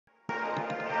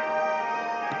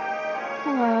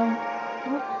Hello.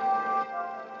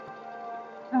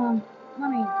 Let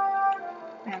me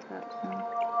back up some.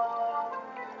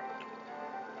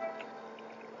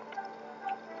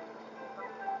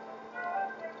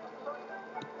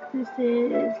 This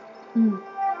is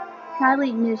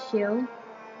Kylie Nishio,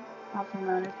 also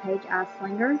known as Paige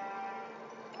Eislinger.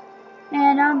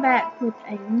 And I'm back with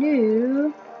a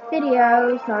new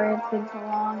video. Sorry it's been so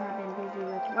long. I've been busy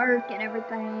with work and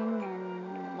everything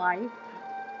and life.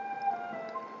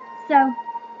 So,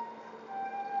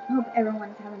 hope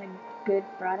everyone's having a good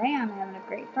Friday. I'm having a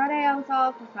great Friday. I was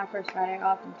off. It's my first Friday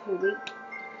off in 2 weeks.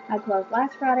 I closed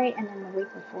last Friday and then the week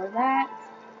before that.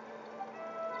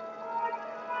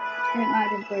 It might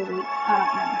have been 3 weeks. I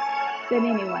don't know. But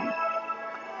anyway,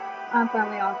 I'm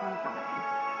finally off on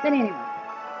Friday. But anyway,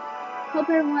 hope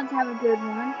everyone's having a good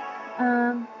one.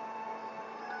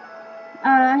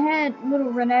 I had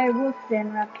little Renee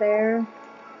Wolfson right there.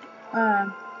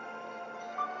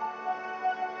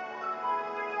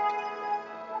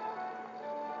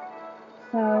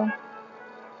 So,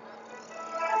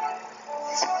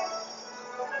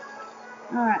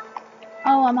 alright.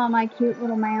 Oh, I'm on my cute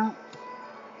little mount.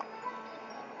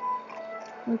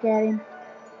 Look at him.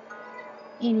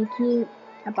 Ain't he cute?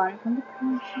 I bought him from the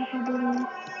coin shop, I believe.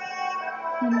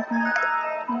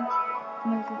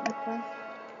 Knows it with us.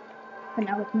 But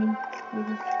not with me.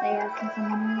 They asking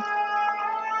someone else.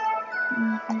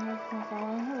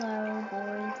 Hello,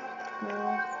 boys,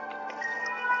 girls,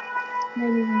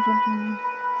 ladies and gentlemen.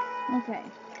 Okay.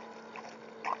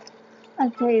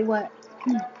 I'll tell you what.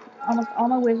 Almost all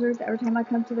my wizards, every time I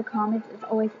come to the comments, it's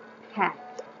always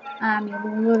packed. I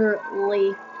mean,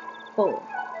 literally full.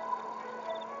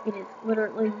 It is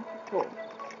literally full.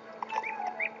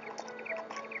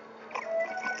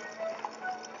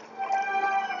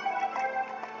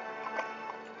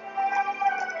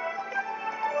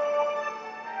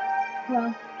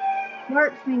 Well,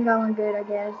 work's been going good, I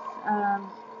guess.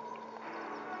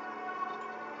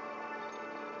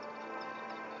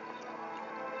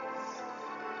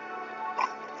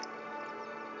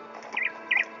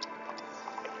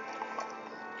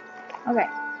 Okay.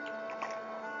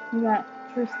 We got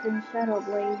Tristan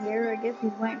Shadowblade here. I guess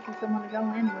he's waiting for someone to go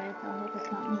in with. I hope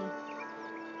it's not me.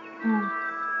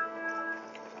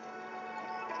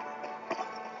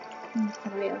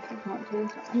 Somebody else is want to.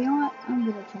 So, you know what? I'm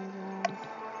gonna change around.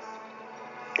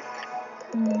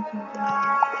 I'm gonna change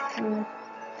around with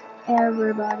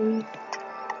everybody.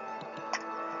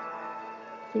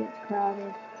 See, it's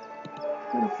crowded.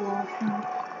 What a blossom.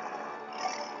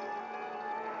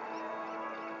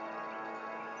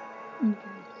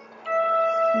 Okay.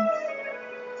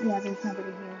 Yeah, there's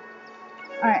nobody here.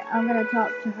 Alright, I'm gonna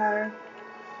talk to her.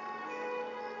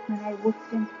 Renee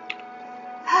Wolfson.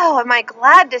 Oh, am I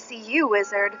glad to see you,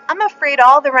 Wizard. I'm afraid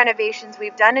all the renovations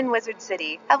we've done in Wizard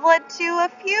City have led to a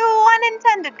few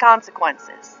unintended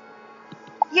consequences.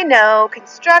 You know,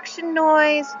 construction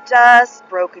noise, dust,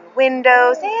 broken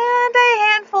windows, and a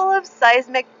handful of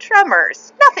seismic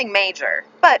tremors. Nothing major,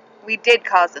 but we did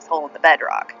cause this hole in the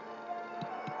bedrock.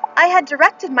 I had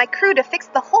directed my crew to fix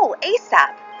the hole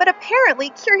ASAP, but apparently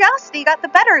curiosity got the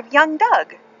better of young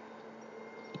Doug.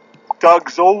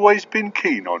 Doug's always been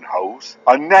keen on holes.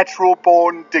 A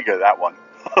natural-born digger, that one.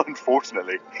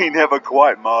 Unfortunately, he never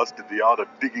quite mastered the art of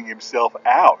digging himself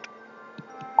out.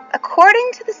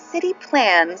 According to the city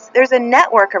plans, there's a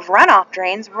network of runoff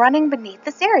drains running beneath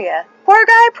this area. Poor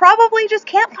guy probably just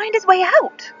can't find his way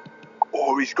out.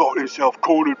 Or he's got himself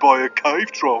cornered by a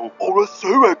cave troll, or a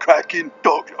sewer kraken.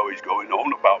 Doug always going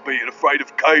on about being afraid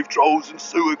of cave trolls and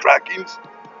sewer krakens.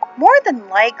 More than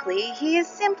likely, he's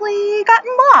simply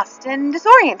gotten lost and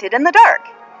disoriented in the dark.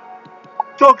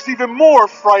 Dog's even more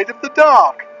afraid of the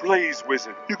dark. Please,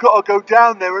 Wizard, you gotta go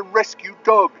down there and rescue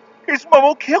Dog. His mum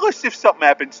will kill us if something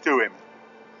happens to him.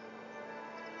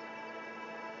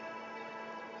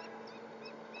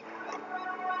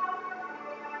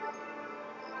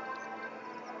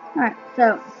 Alright,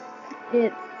 so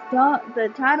it's the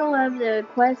title of the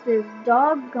quest is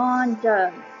Doggone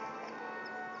Doug.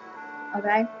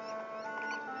 Okay?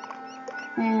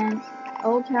 And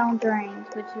Old Town Drains,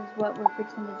 which is what we're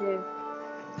fixing to do.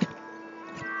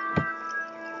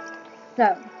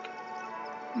 So,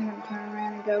 I'm going to turn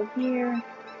around and go here.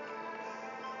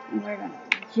 And we're going to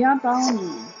jump on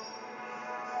in.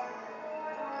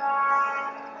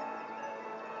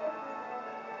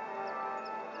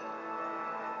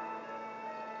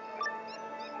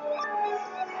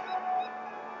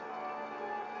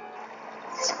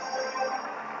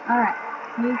 Alright,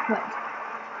 new quest.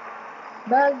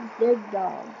 Bugs Dig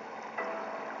Dog.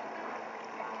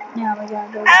 Now we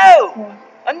gotta go. Oh!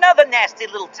 Another nasty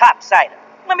little topsider.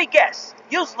 Let me guess.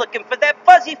 You's looking for that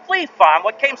fuzzy flea farm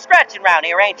what came scratching round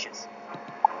here, ain't you?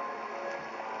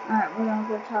 Alright, we're gonna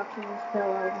go talk to this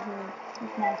fellow over here.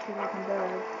 This nasty looking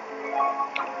dog.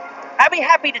 I'd be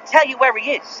happy to tell you where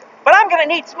he is, but I'm gonna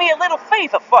need me a little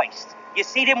favor first. You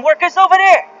see them workers over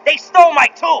there? They stole my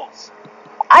tools.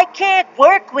 I can't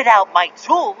work without my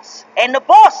tools, and the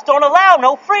boss don't allow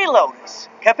no freeloaders.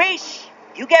 Capiche?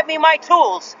 You get me my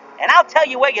tools, and I'll tell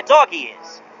you where your doggy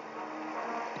is.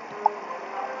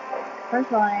 First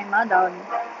of all, it ain't my doggy.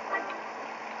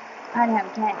 I'd have a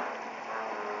cat.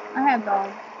 I have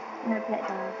dogs. I have pet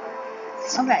dogs.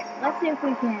 Okay, let's see if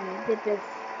we can get this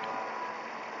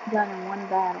done in one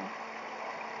battle.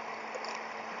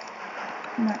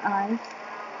 More ice.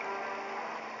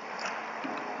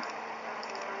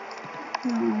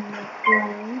 On this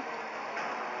way.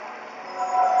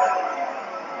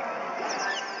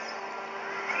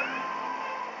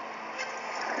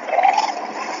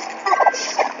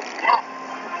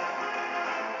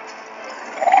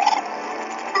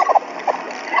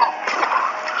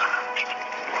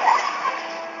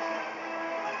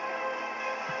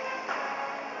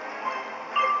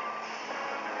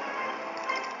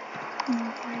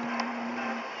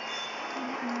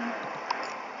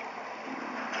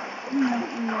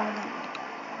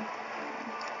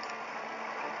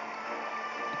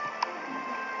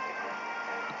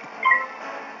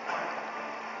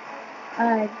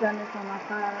 I've done this on my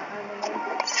fire earlier.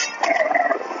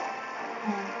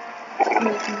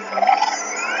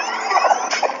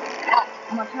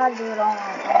 I'm gonna try to do it all on my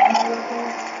vehicle.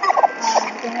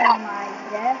 I've done it on my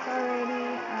desk already,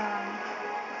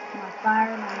 my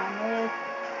fire and on my neck,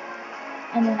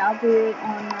 and then I'll do it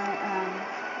on my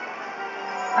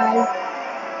ice,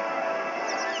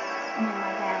 and then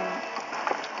my balance.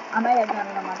 I may have done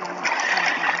it on my balance.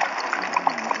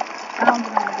 I don't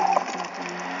think I'm gonna do anything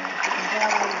anymore. You can tell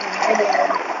I was in the video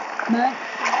much.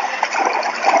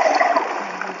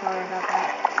 I'm sorry about that.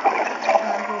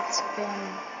 I've just been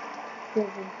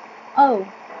busy. Oh,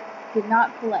 did not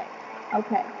collect.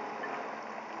 Okay.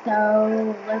 So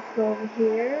let's go over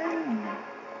here.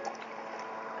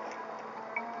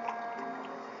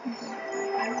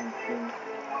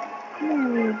 There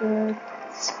we go.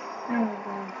 There we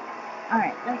go.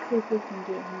 Alright, let's see if we can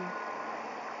get him.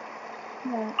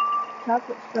 Yeah,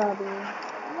 chocolate strawberry. I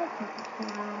like chocolate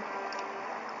strawberry.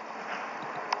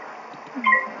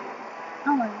 I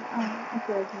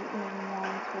feel like he's eating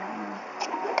wines right now.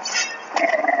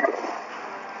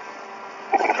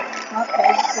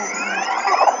 Okay,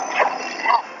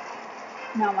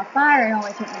 now my fire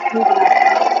only took me 2 minutes.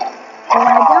 But when I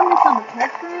done this on the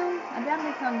test room,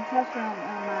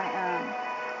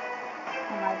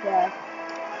 on my desk.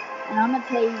 And I'm gonna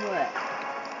tell you what,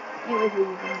 it was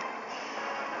easy.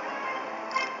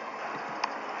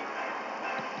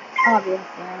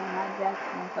 Obviously, I mean, my desk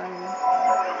on 30.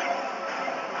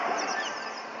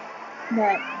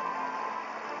 But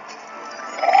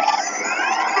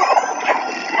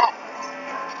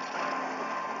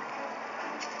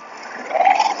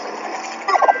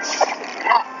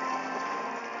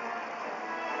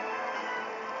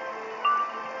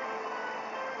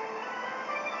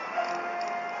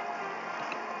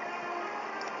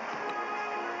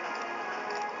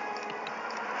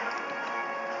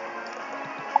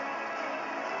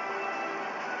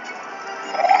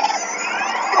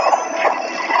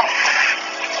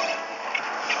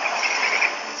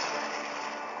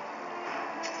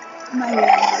my hair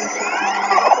is shit now.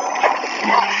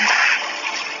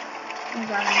 I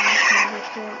got a nice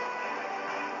shit.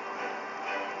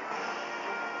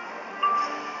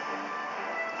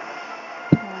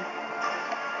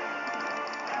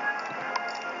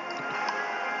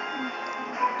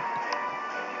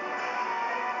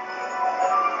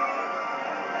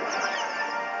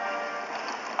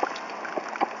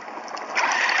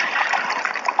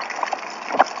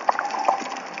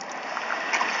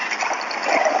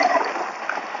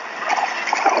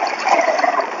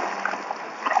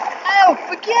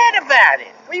 Forget about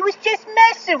it. We was just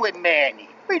messing with Manny.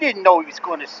 We didn't know he was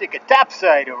going to stick a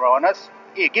topsider on us.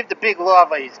 Here, give the big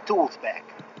lava his tools back.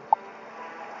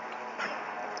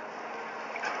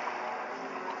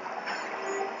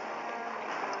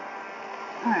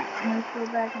 Alright, let's go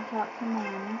back and talk to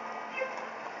Manny.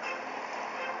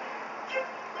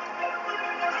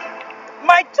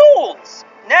 My tools!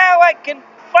 Now I can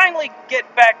finally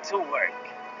get back to work.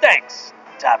 Thanks,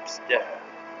 Topster.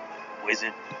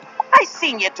 Wizard. I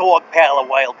seen your dog pal a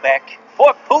while back.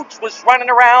 Poor Pooch was running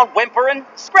around whimpering,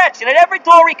 scratching at every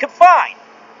door he could find.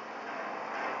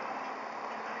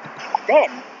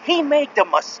 Then He made the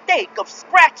mistake of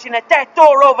scratching at that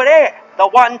door over there, the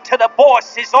one to the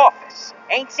boss's office.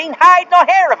 Ain't seen hide nor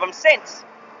hair of him since.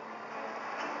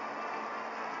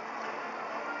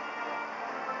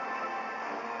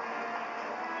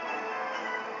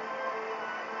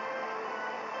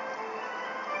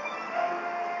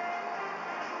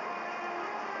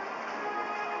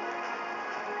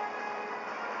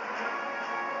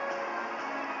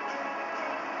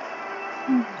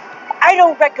 I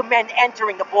don't recommend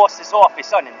entering the boss's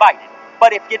office uninvited,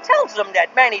 but if you tells him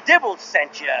that Manny Dibbles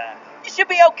sent you, you should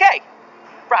be okay.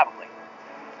 Probably.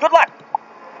 Good luck.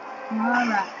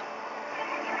 Alright.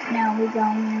 Now we're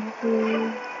going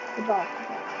to the boss.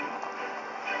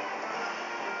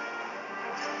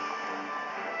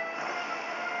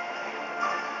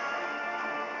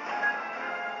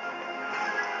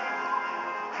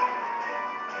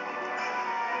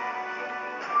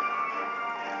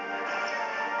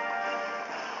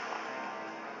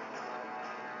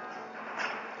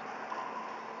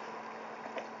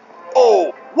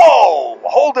 Oh, whoa!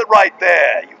 Hold it right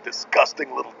there, you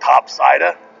disgusting little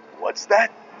topsider. What's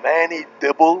that? Manny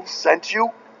Dibble sent you?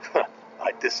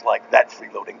 I dislike that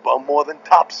freeloading bum more than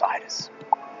topsiders.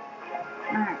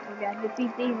 Alright, we gotta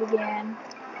defeat these again.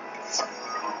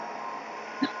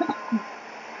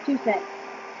 2 sets.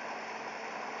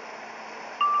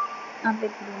 I'm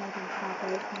fixing to make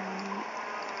tacos now.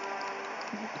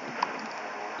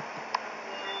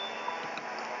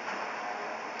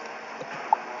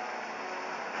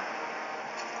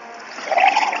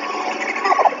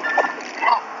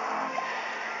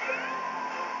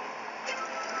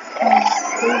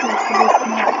 These have to be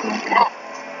smart people.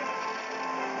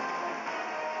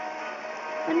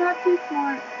 But not too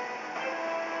smart.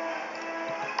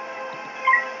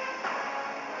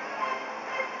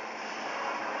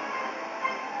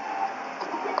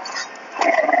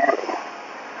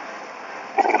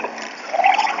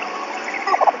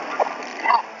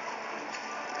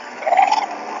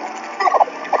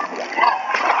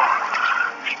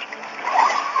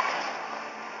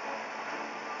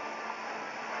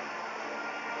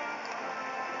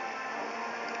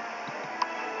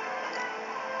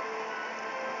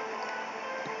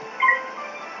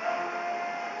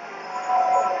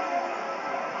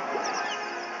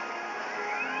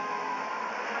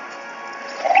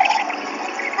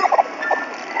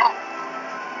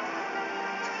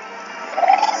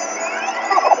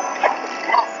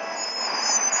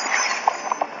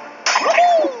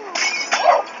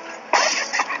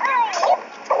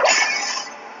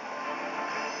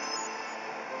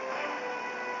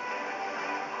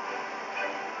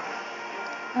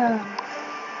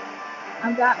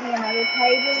 I've got me another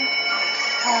table.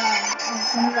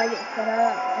 As soon as I get set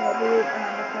up, it'll be the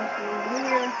first of the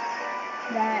year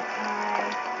that I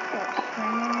start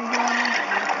streaming again.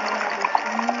 I have a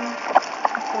stream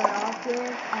to start off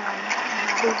with. And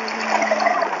I'll be visiting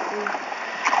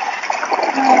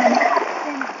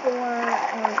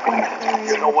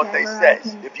You know what they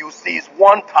says? If you sees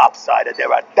one topsider,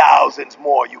 there are thousands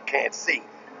more you can't see.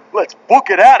 Let's book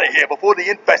it out of here before the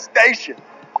infestation.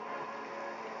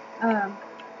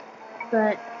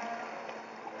 But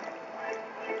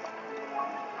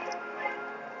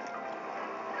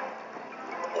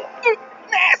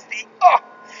Nasty! Oh,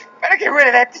 better get rid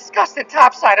of that disgusting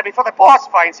topsider before the boss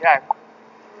finds out.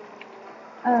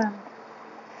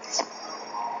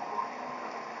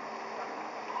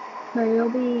 so it'll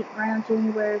be around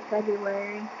January,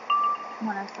 February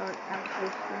when I start actually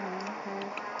streaming, because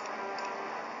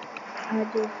I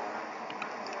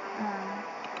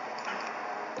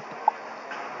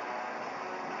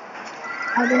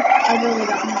really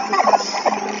don't have the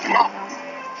time.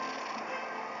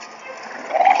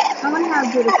 I want to have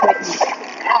good equipment.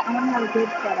 I want to have a good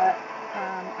setup.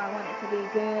 I want it to be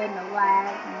good, no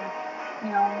lag, and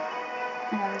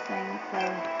and everything. So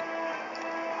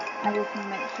I just want to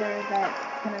make sure that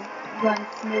it's going to run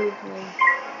smoothly.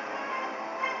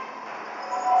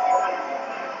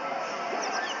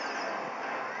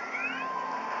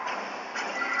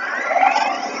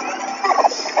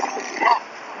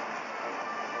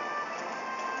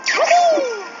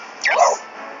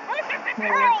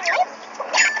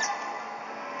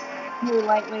 Here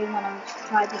lately, when I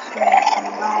tried to stream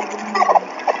and lagging, and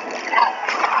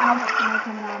I want somebody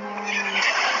coming on there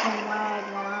and lag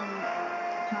when I'm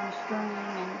trying to stream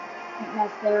and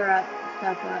mess their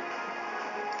stuff up.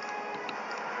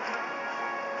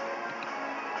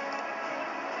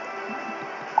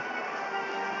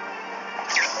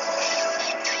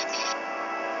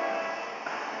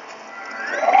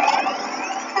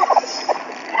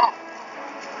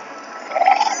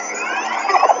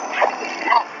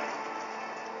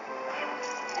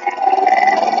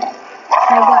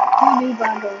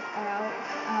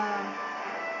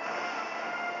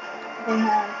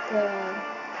 the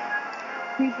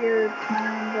creeper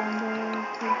times on there.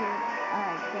 Creeper,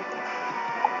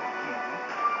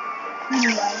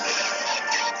 anyway,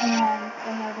 and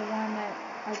they have the one that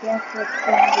I guess was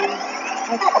from the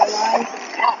Extra Life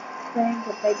thing,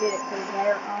 but they did it for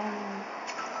their own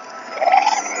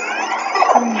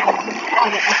for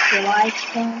the Extra Life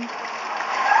thing.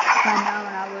 If I'd known,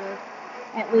 I would have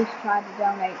at least tried to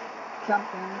donate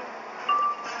something.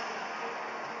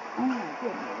 Oh my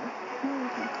goodness,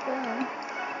 where's my stuff?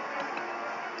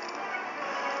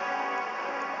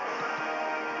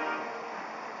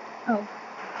 Oh,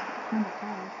 turn the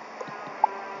time.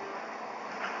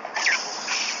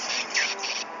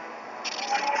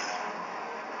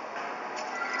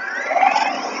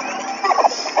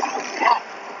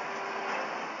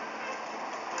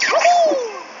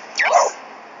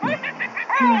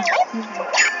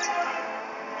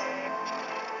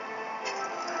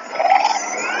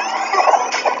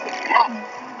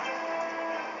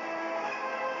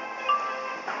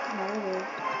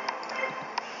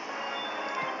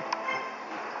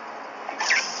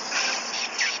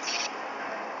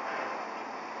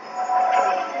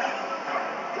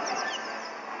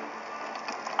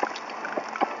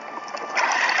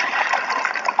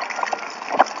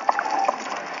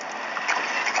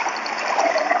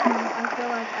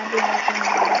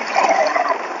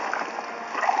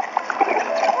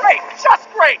 Great, just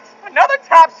great! Another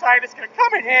topside is gonna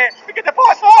come in here and get the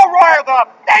boss all riled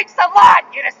up! Thanks a lot,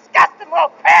 you disgusting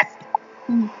little pest!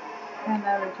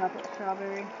 Another chocolate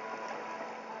strawberry.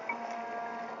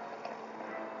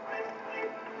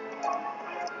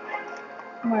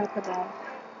 We're at the boss.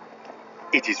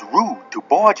 It is rude to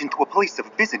barge into a place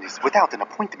of business without an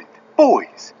appointment.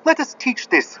 Boys, let us teach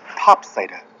this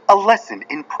topsider a lesson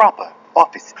in proper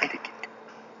office etiquette.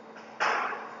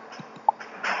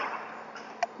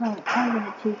 Oh, I'm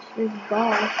gonna teach this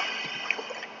boss.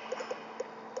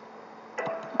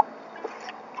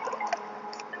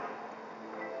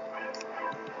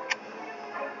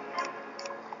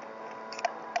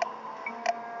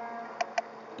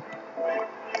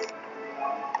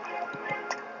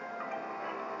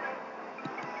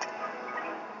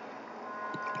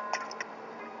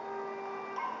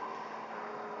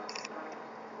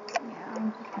 Yeah, I'm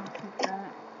just gonna keep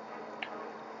that.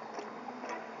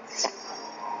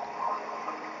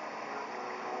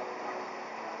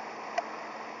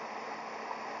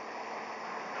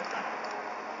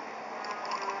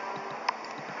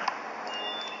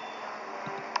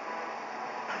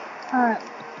 Alright.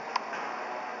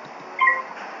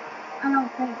 I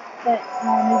don't think that I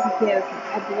need to give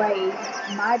a blade,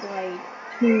 my blade,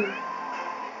 to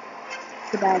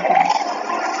the bad guy.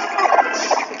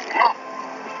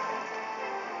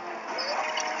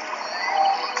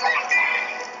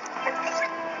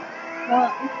 Well,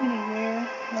 it's been a year.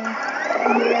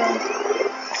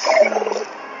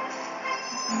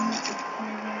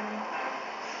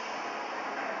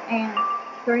 And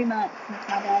 3 months since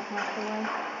my dad passed away.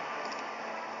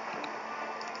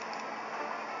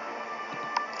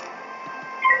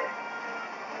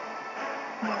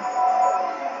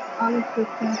 August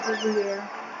 15th of the year.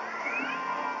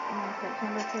 And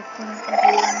September 15th of the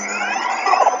year.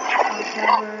 And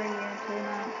October, a year and 2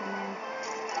 months. And then,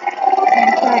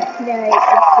 in fact, today it's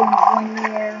been 1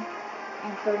 year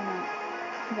and 3 months.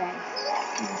 Today.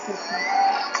 And 15th.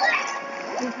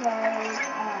 Because,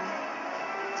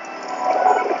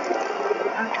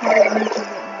 I probably mentioned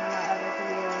it in one of my other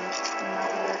videos when my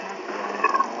father passed away.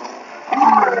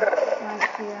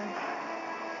 Last year.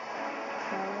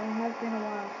 So it has been a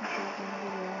while since I've done a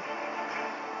video.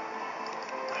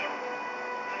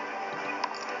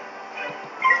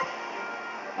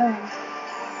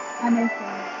 I miss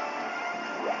him.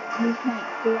 You can't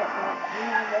see it, but we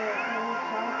have a little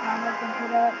shelf my husband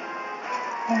put up.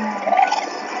 And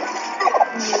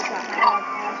we got my dad's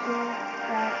ashes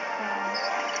back from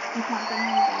the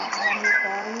company that had his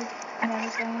bodies and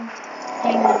everything.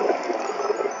 And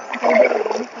they did a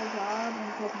wonderful job in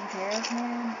taking care of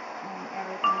him and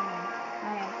everything. And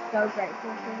I am so grateful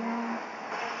for them.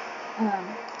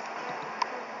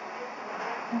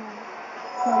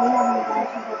 So we have his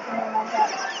ashes up there, and I've got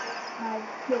my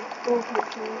kids' school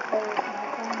pictures. So my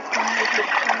son's senior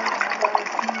picture and my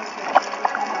daughter's senior picture.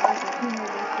 My daughter's a junior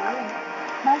this year. And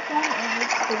my son is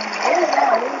doing really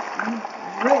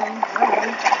well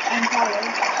in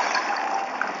college.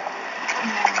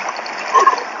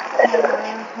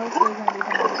 Hopefully going to be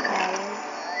done with college.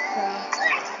 So,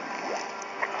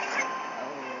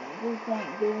 this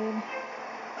ain't good.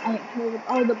 I ain't told him.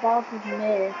 Oh, the boss is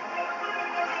mid.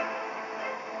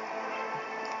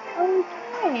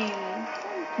 Okay.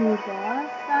 Thank you, boss.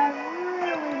 I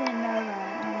really didn't know that.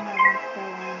 I'm having so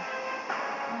long.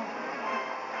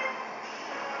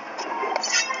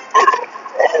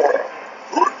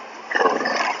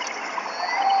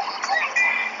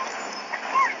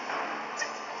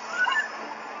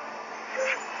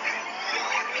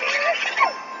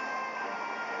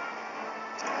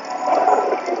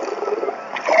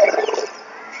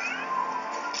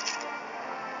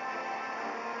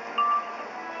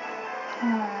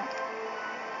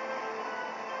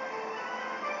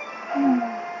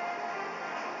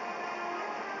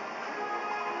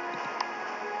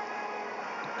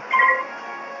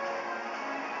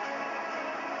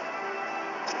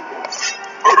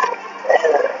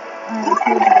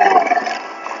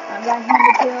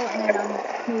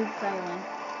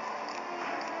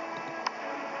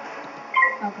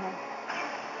 Okay.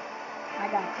 I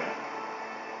got this.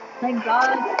 Thank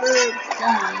God for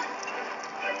John.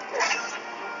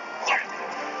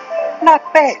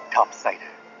 Not bad, Topsider.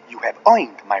 You have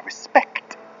earned my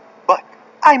respect. But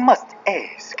I must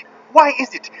ask, why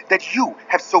is it that you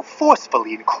have so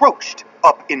forcefully encroached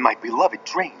up in my beloved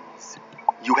drains?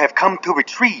 You have come to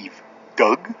retrieve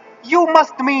Doug? You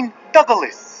must mean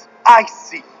Douglas. I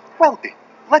see. Well then,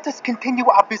 let us continue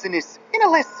our business in a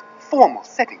less formal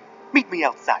setting. Meet me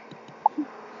outside.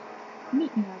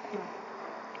 Meet me outside.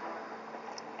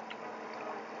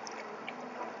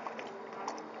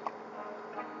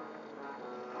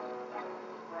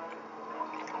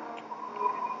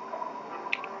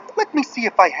 Let me see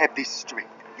if I have this straight.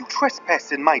 You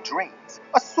trespass in my drains,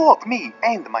 assault me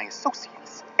and my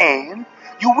associates, and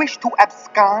you wish to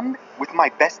abscond with my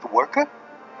best worker?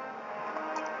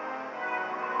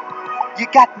 You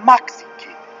got moxie,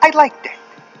 kid. I like that.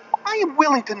 I am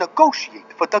willing to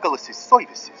negotiate for Douglas's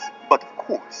services, but of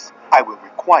course, I will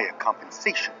require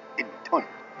compensation in return.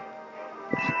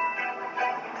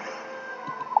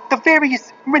 The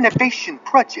various renovation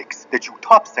projects that you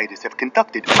topsiders have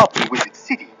conducted up in Wizard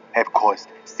City have caused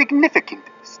significant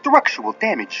structural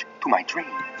damage to my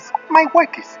drains. My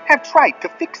workers have tried to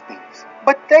fix things,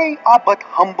 but they are but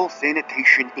humble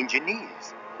sanitation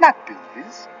engineers, not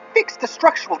builders. Fix the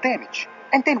structural damage,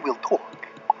 and then we'll talk.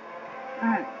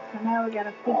 Alright, so now we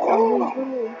gotta fix all these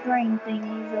little drain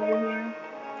thingies over here.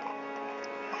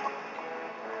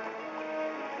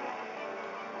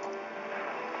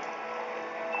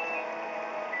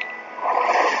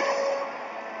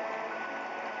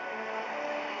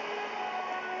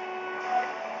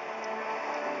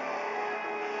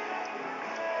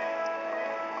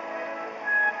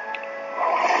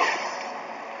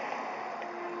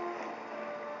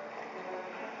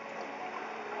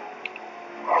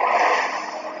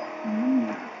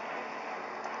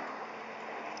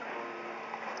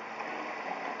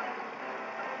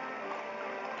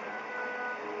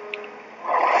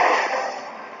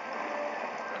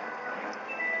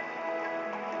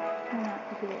 Try not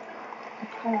to get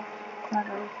attacked by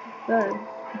those bugs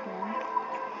again.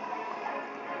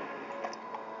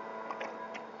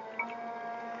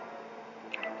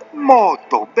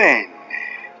 Molto bene.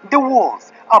 The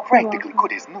walls are practically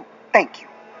good as new. Thank you.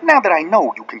 Now that I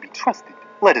know you can be trusted,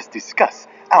 let us discuss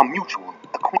our mutual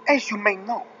acquaintance. As you may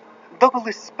know,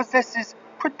 Douglas possesses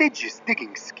prodigious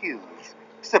digging skills,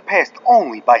 surpassed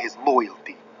only by his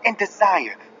loyalty and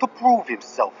desire to prove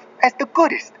himself as the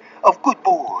goodest of good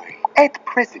boys. At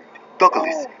present,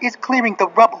 Douglas is clearing the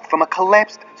rubble from a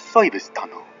collapsed service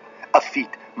tunnel, a feat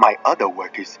my other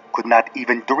workers could not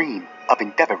even dream of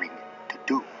endeavoring to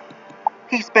do.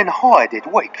 He's been hard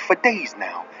at work for days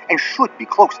now and should be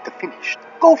close to finished.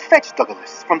 Go fetch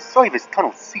Douglas from Service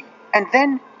Tunnel C, and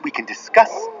then we can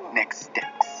discuss next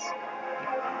steps.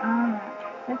 Alright,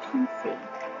 section C.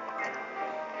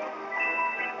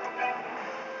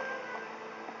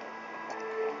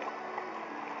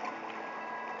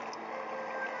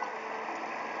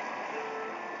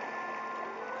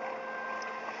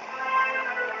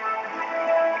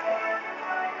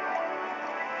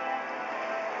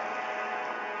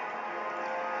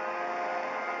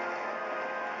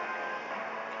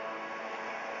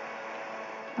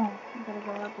 Oh, I gotta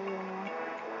go up a little more.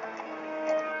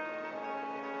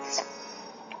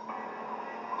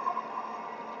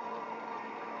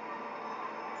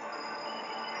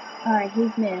 Alright,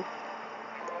 he's missed.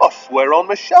 I swear on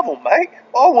my shovel, mate.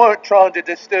 I weren't trying to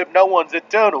disturb no one's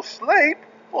eternal sleep.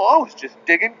 Well, I was just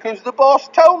digging 'cause the boss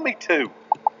told me to.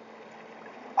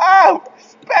 Ow!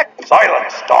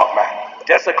 Silence, dogman.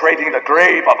 Desecrating the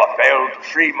grave of a failed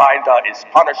freeminder is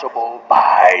punishable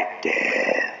by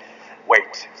death.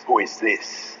 Wait, who is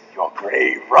this? Your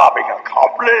grave robbing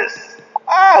accomplice?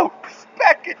 Oh,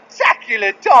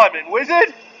 spectacular timing,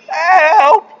 wizard!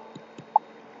 Help!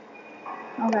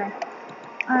 Okay.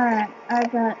 Alright, I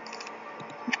got...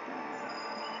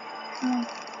 Oh.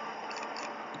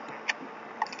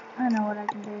 I know what I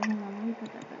can do. Hang on, let me put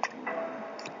that back in there.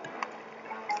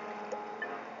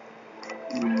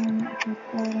 Put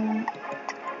that in.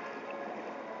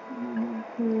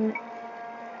 Put...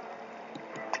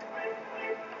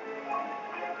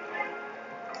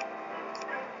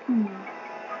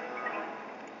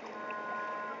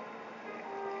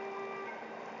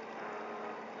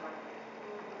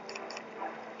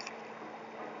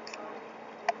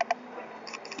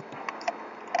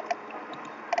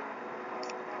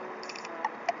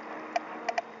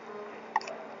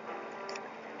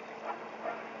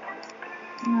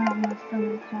 Oh, my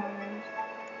stomach tires.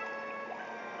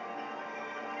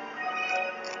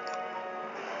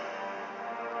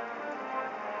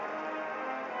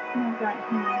 I've got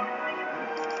him.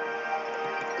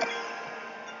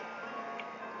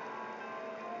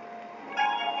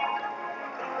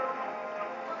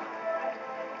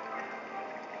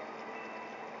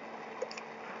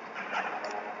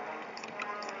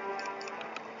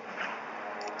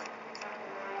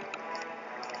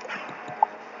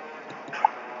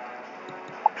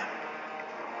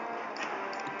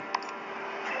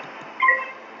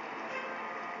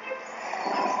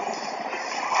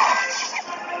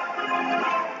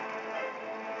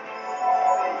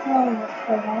 Oh, it's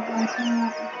so late last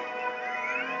night.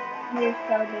 We were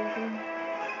so busy.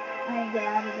 I didn't get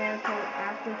out of there until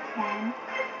after 10.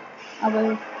 I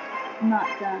was not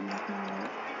done with my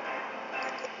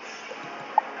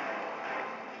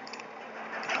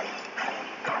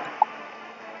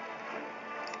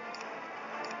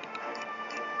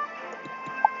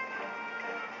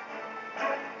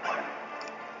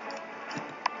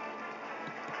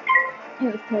It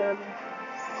was terrible.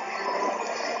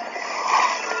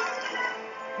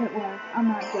 It was. I'm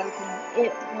not joking.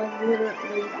 It was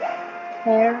literally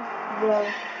terrible.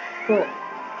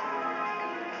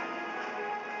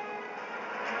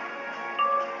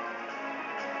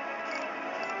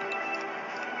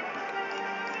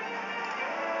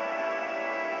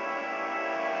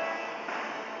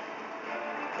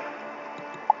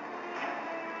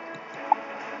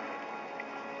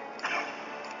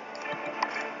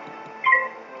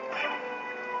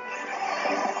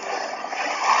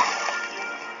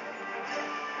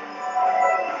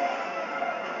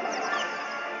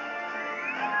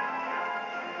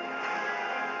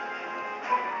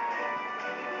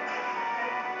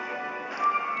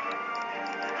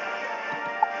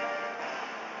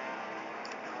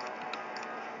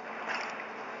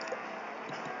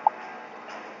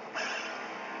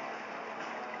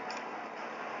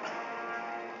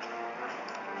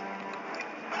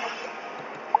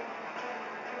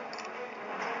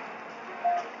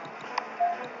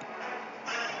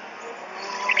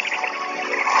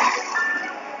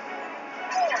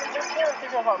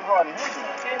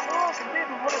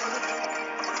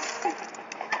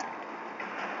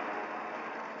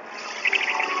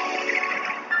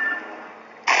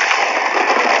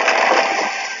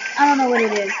 I don't know what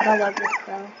it is, but I love this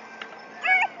stuff.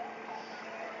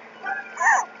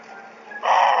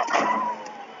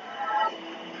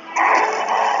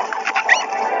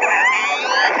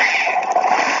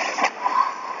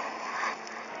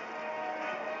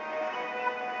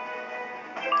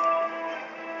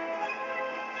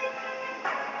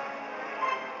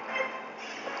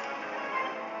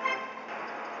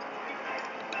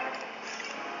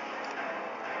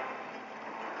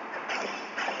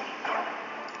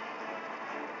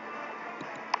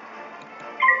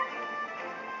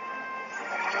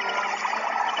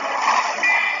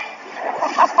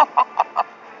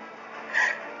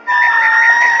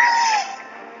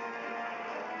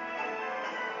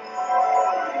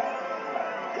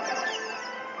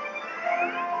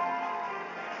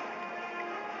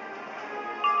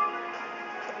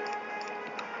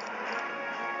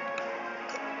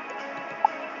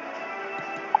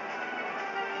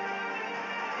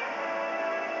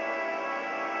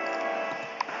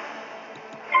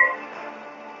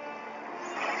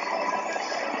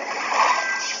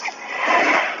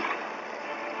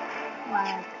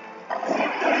 Wow.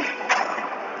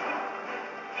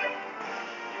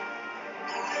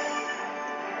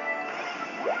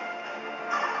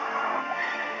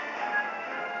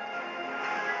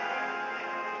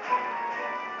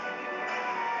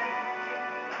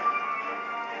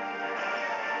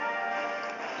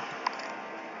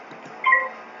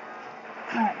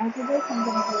 Alright, after this, I'm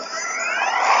gonna hit.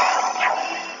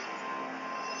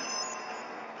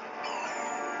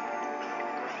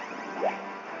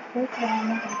 First of all, I'm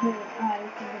not gonna hit with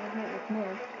ice, I'm gonna hit with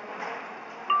mist.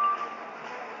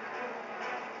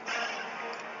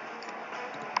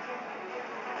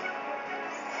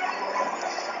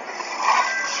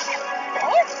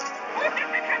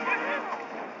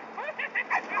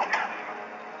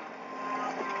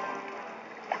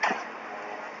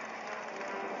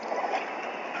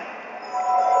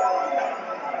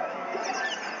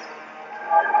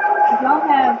 If y'all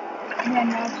have been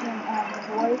watching The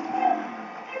Voice,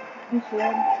 you should. I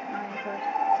mean, first,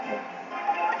 it's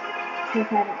just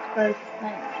had its first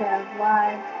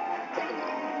live.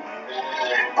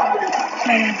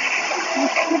 And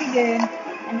it's pretty good.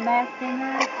 And The Masked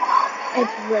Singer,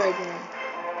 it's really good.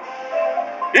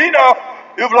 Enough!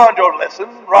 You've learned your lesson,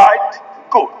 right?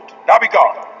 Good. Now be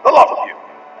gone. The lot of you.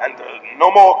 And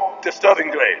no more disturbing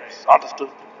graves.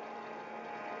 Understood?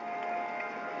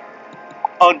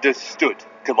 Understood.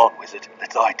 Come on, wizard.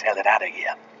 Let's hightail it out of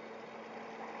here.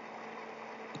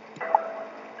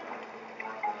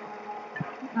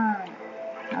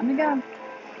 Time to go.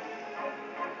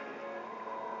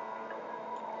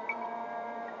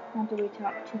 Now do we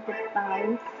talk to the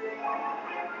boss?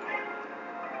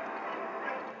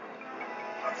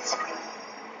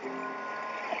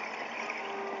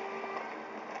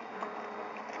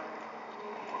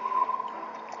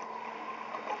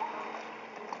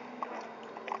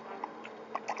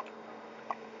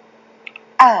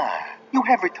 Ah, you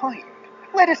have returned.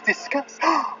 Let us discuss.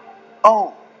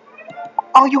 Oh,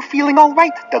 are you feeling all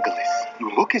right, Douglas?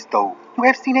 You look as though you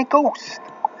have seen a ghost.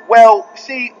 Well,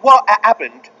 see, what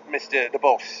happened, Mr. the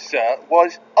Boss, sir,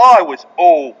 was I was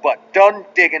all but done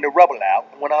digging the rubble out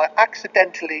when I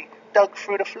accidentally dug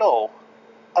through the floor.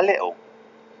 A little.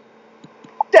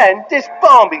 Then this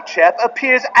Barnby chap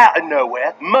appears out of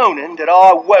nowhere, moaning that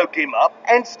I woke him up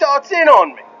and starts in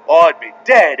on me. I'd be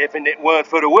dead if it weren't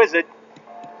for the wizard.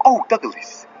 Oh,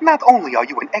 Douglas, not only are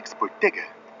you an expert digger,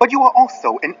 but you are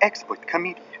also an expert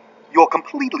comedian. Your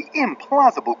completely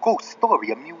implausible ghost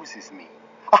story amuses me.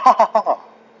 Ha ha ha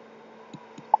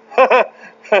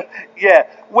ha. Yeah,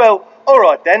 well,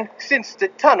 alright then. Since the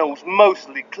tunnel's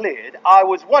mostly cleared, I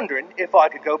was wondering if I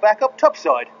could go back up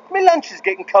topside. My lunch is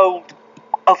getting cold.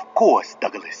 Of course,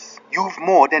 Douglas. You've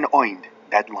more than earned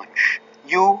that lunch.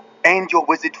 You and your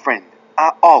wizard friend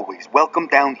are always welcome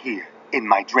down here in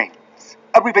my dreams.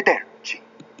 Arrivederci.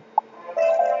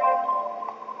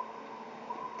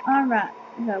 Alright,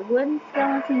 the wooden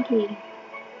skeleton key.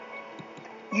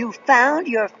 You found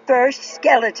your first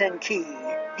skeleton key.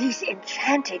 These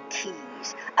enchanted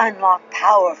keys unlock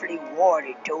powerfully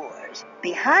warded doors,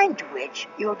 behind which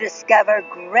you'll discover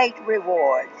great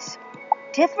rewards.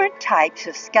 Different types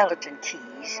of skeleton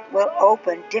keys will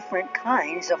open different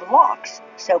kinds of locks,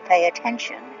 so pay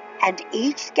attention. And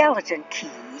each skeleton key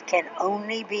can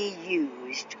only be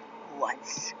used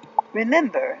once.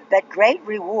 Remember that great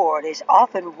reward is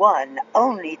often won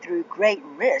only through great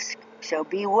risk, so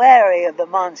be wary of the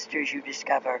monsters you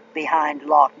discover behind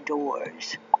locked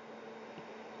doors.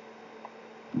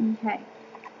 Okay.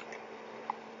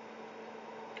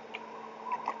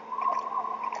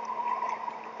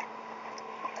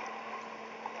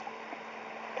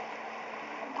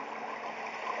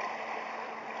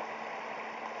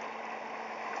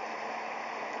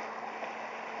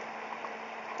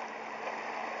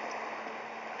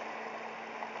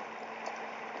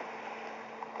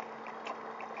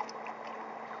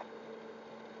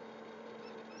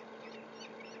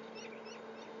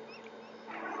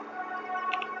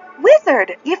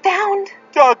 Wizard, you found...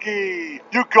 Dougie,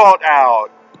 you got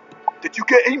out. Did you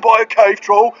get eaten by a cave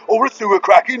troll or a sewer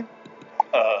kraken?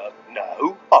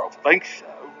 No, I don't think so.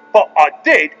 But I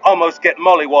did almost get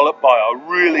mollywalloped by a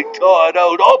really tired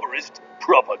old arborist.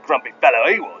 Proper grumpy fellow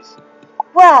he was.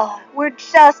 Well, we're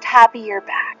just happy you're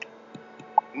back.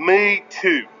 Me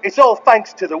too. It's all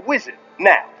thanks to the wizard.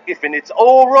 Now, if it's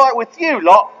all right with you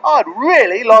lot, I'd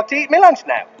really like to eat my lunch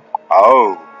now.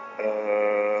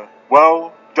 Oh,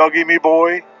 well, Dougie, me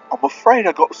boy, I'm afraid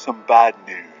I got some bad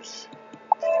news.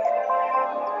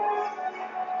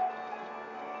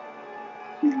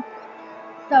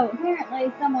 So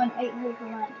apparently someone ate his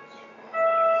lunch.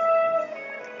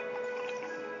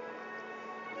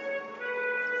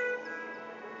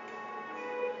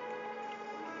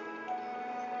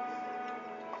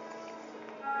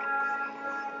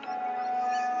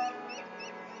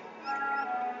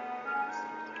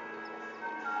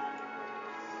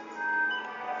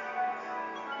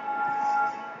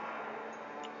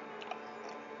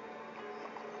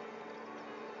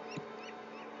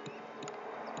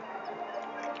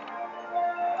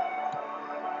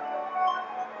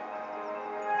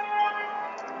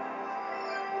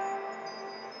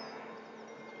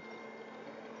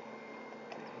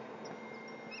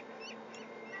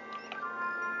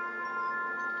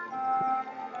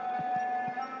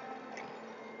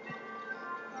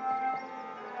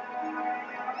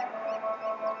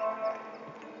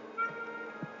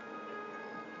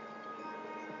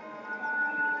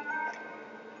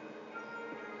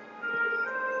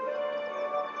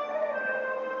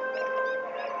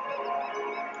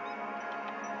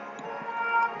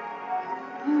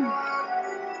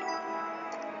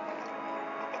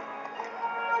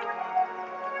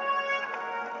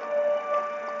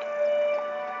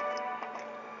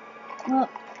 Well,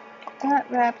 that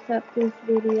wraps up this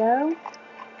video.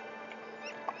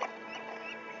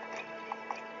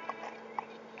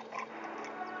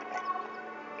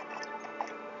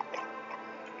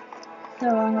 So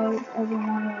I hope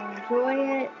everyone will enjoy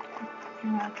it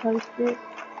when I post it.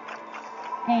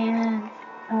 And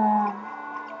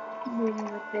leave you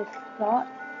with this thought.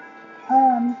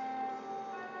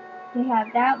 They have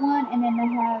that one, and then they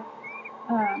have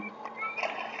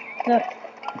the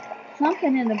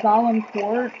something in the Golem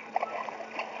Court.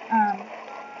 I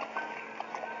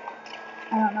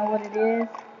don't know what it is.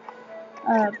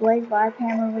 Blaze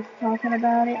Lifehammer was talking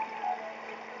about it.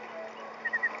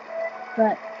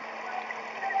 But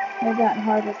they've got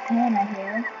Harvest Hannah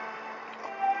here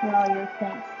for all your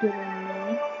Thanksgiving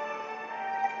needs.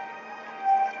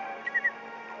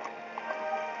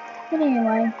 But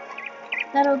anyway,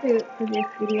 that'll do it for this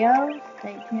video.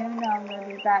 Stay tuned. I'm going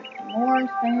to be back for more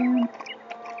soon.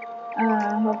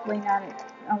 Hopefully I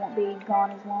won't be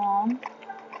gone as long.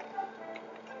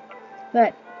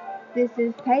 But this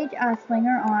is Paige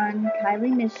Icelinger on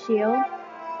Kylie Misshield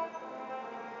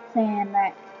saying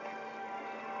that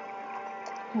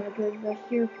have a good rest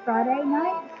of your Friday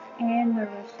night and the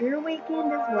rest of your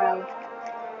weekend as well.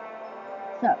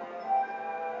 So,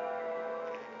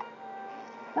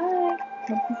 bye.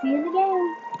 Hope to see you in the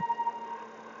game.